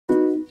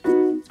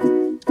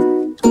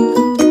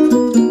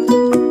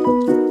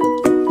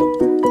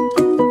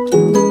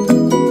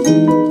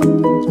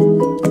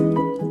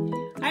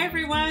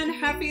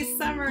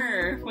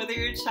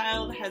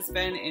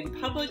been in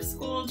public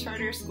school,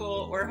 charter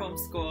school, or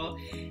homeschool,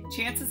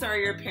 chances are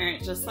you're a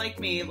parent just like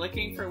me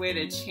looking for a way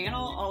to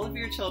channel all of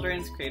your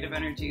children's creative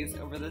energies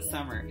over the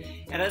summer.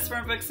 At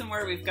Usborne Books and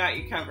More, we've got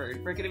you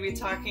covered. We're going to be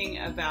talking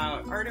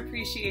about art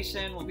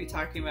appreciation. We'll be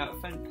talking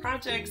about fun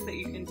projects that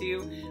you can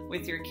do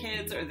with your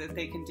kids or that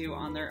they can do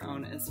on their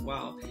own as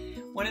well.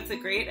 One of the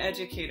great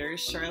educators,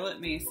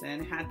 Charlotte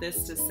Mason, had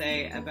this to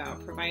say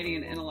about providing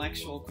an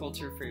intellectual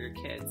culture for your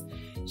kids.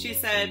 She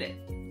said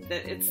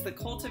that it's the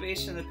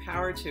cultivation of the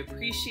power to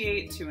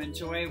appreciate, to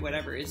enjoy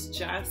whatever is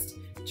just,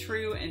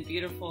 true, and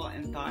beautiful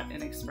in thought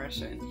and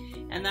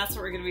expression. And that's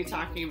what we're going to be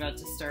talking about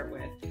to start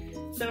with.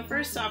 So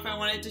first off, I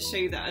wanted to show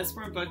you the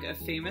Usborne Book of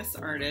Famous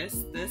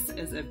Artists. This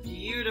is a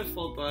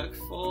beautiful book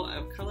full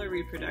of color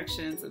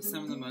reproductions of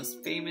some of the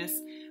most famous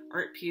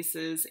art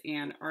pieces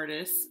and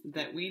artists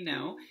that we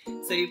know.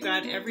 So you've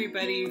got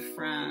everybody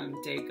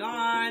from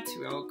Degas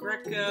to El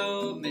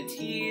Greco,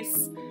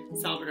 Matisse,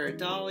 Salvador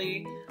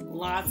Dali,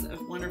 lots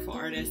of wonderful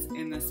artists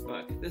in this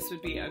book. This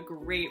would be a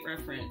great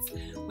reference.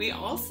 We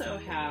also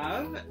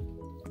have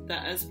the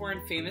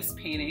Usborne Famous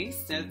Paintings.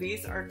 Now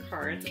these are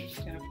cards. I'm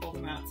just going to pull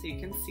them out so you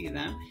can see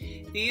them.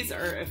 These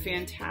are a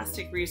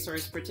fantastic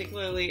resource,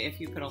 particularly if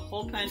you put a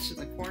hole punch in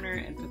the corner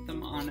and put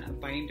them on a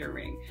binder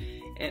ring.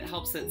 It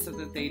helps it so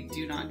that they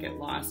do not get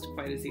lost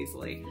quite as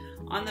easily.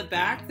 On the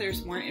back,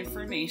 there's more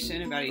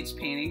information about each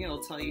painting.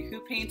 It'll tell you who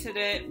painted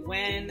it,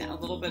 when, a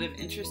little bit of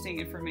interesting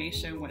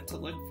information, what to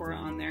look for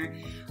on there.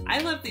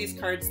 I love these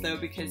cards though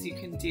because you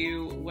can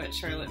do what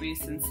Charlotte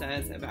Mason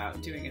says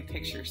about doing a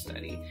picture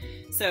study.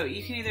 So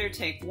you can either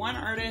take one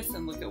artist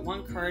and look at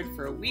one card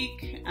for a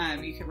week.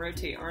 You can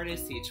rotate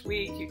artists each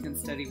week. You can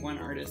study one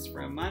artist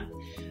for a month.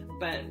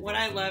 But what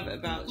I love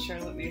about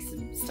Charlotte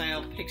Mason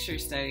style picture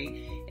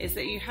study is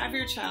that you have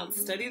your child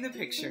study the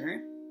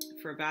picture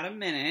for about a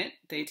minute.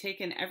 They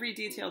take in every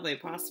detail they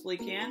possibly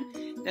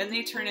can, then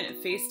they turn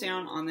it face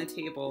down on the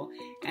table,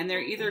 and they're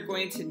either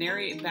going to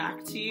narrate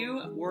back to you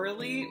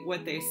orally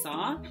what they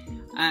saw.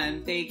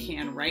 They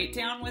can write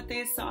down what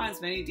they saw,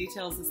 as many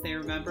details as they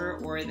remember,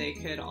 or they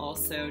could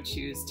also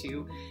choose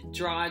to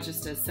draw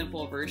just a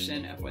simple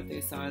version of what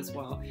they saw as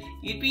well.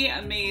 You'd be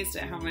amazed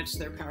at how much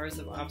their powers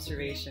of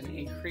observation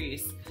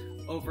increase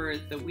over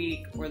the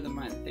week or the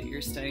month that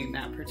you're studying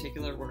that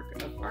particular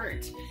work of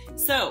art.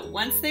 So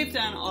once they've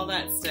done all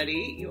that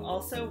study, you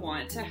also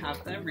want to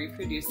have them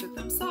reproduce it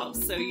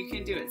themselves. So you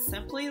can do it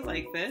simply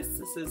like this.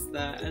 This is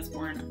the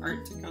Usborne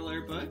Art to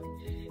Color book.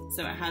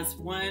 So it has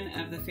one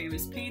of the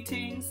famous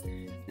paintings,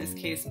 in this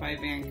case by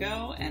Van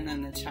Gogh, and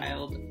then the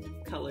child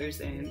colors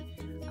in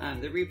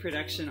the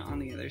reproduction on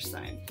the other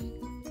side.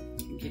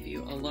 I'll give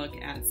you a look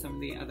at some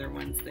of the other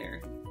ones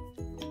there.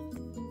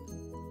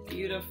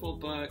 Beautiful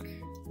book.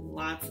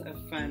 Lots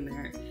of fun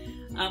there.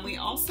 We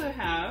also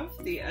have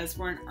the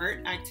Usborne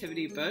Art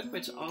Activity Book,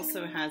 which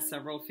also has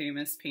several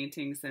famous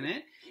paintings in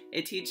it.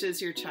 It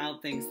teaches your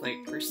child things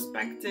like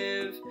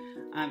perspective.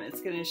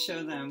 It's going to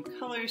show them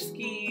color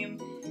scheme.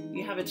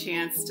 You have a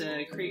chance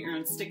to create your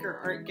own sticker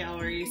art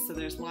gallery, so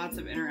there's lots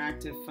of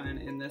interactive fun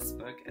in this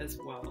book as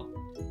well.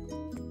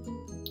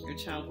 Your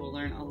child will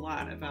learn a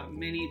lot about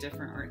many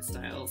different art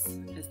styles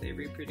as they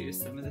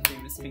reproduce some of the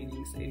famous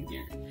paintings in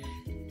here.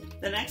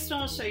 The next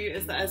one I'll show you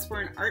is the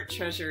Usborne Art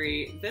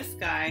Treasury. This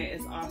guy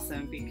is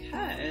awesome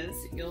because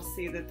you'll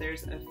see that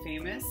there's a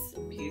famous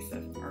piece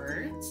of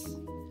art.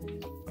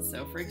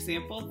 So for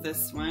example,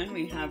 this one,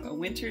 we have a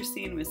winter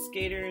scene with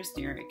skaters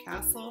near a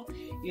castle.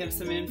 You have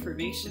some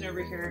information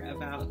over here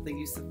about the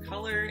use of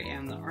color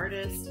and the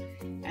artist.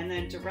 And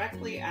then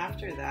directly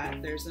after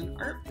that, there's an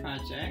art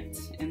project.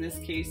 In this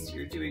case,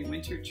 you're doing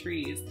winter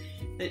trees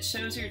that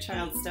shows your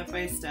child step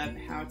by step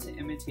how to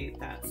imitate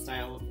that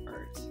style of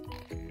art.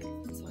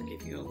 So I'll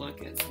give you a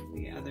look at some of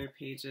the other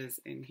pages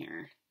in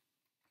here.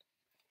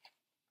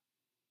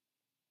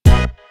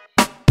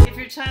 If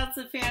your child's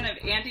a fan of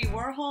Andy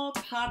Warhol,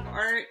 pop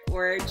art,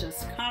 or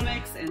just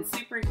comics and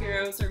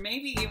superheroes, or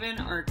maybe even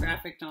our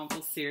graphic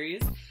novel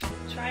series,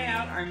 try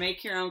out our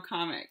Make Your Own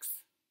comics.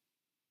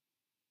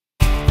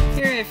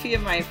 Here are a few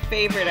of my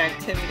favorite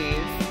activities.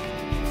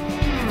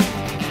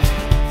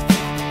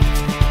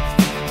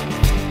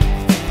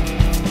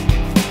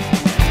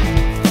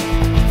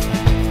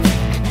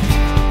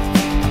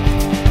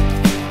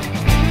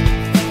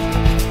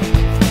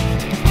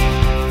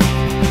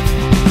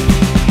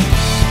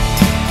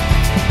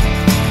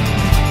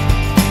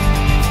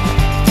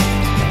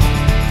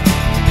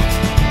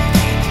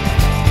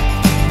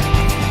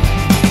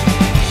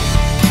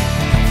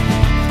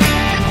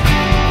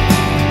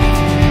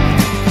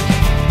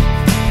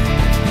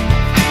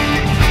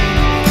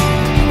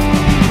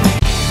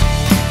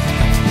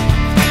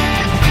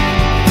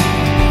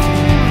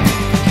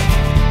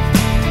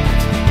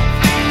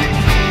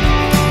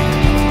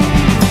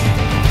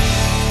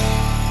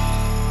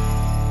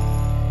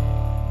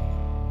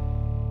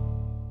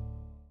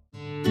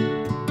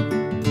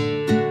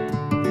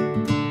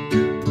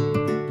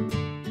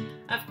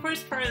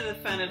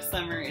 Of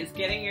summer is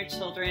getting your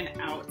children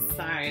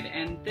outside,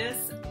 and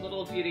this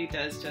little beauty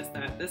does just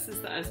that. This is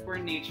the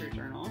Usborne Nature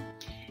Journal.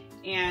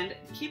 And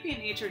keeping a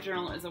nature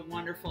journal is a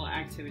wonderful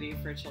activity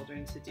for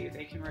children to do.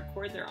 They can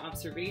record their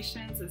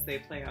observations as they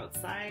play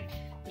outside.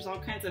 There's all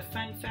kinds of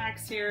fun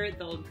facts here.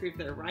 They'll improve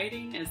their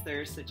writing as there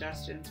are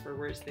suggestions for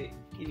words they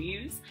can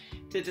use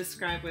to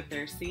describe what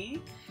they're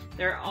seeing.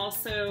 There are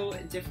also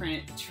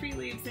different tree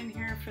leaves in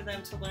here for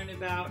them to learn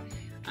about.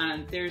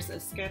 There's a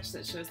sketch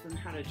that shows them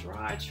how to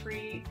draw a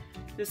tree.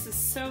 This is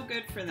so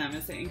good for them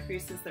as it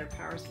increases their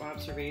powers of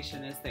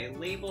observation as they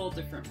label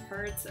different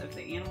parts of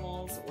the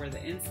animals or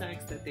the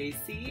insects that they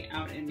see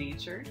out in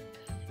nature.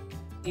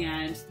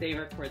 And they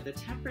record the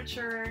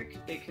temperature.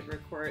 They could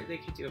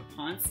do a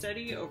pond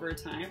study over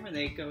time where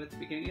they go at the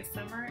beginning of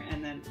summer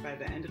and then by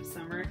the end of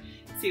summer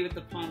see what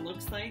the pond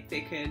looks like.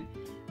 They could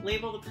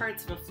label the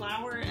parts of a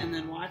flower and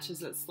then watch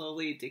as it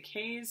slowly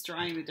decays,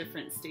 drawing the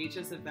different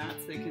stages of that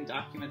so they can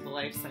document the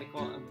life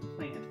cycle of the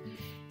plant.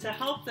 To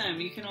help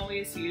them, you can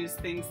always use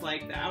things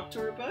like the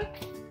outdoor book,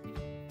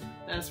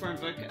 the Esworm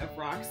Book of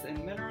Rocks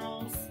and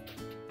Minerals,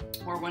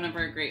 or one of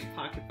our great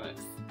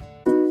pocketbooks.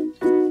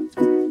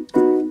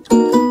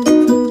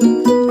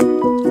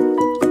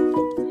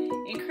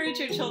 Encourage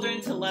your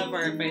children to love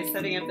art by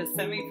setting up a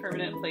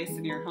semi-permanent place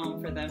in your home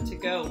for them to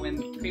go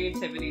when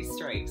creativity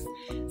strikes.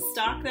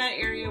 Stock that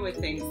area with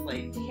things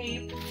like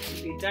tape,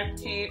 could be duct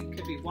tape,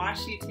 could be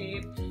washi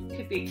tape,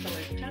 could be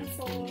colored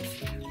pencils,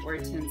 or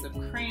tins of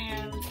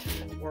crayons,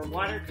 or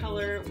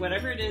watercolor,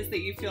 whatever it is that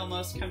you feel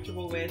most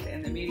comfortable with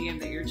and the medium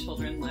that your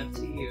children love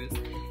to use.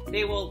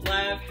 They will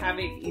love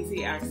having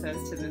easy access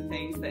to the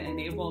things that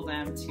enable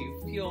them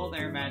to fuel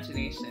their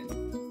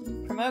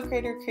imagination. Promote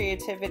greater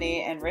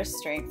creativity and wrist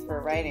strength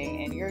for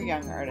writing in your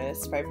young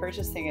artist by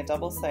purchasing a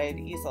double-sided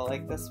easel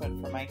like this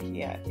one from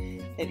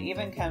IKEA. It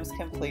even comes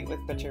complete with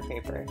butcher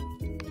paper.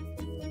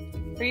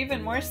 For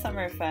even more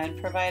summer fun,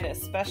 provide a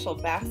special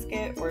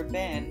basket or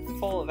bin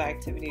full of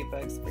activity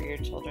books for your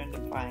children to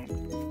find.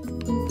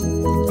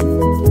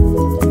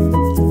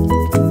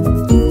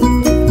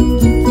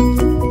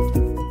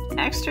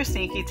 Extra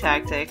sneaky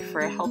tactic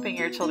for helping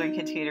your children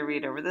continue to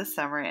read over the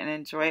summer and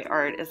enjoy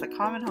art is a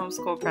common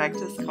homeschool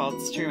practice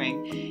called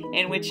strewing,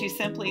 in which you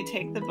simply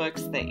take the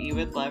books that you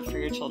would love for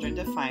your children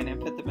to find and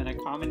put them in a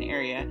common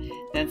area,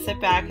 then sit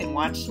back and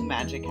watch the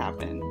magic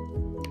happen.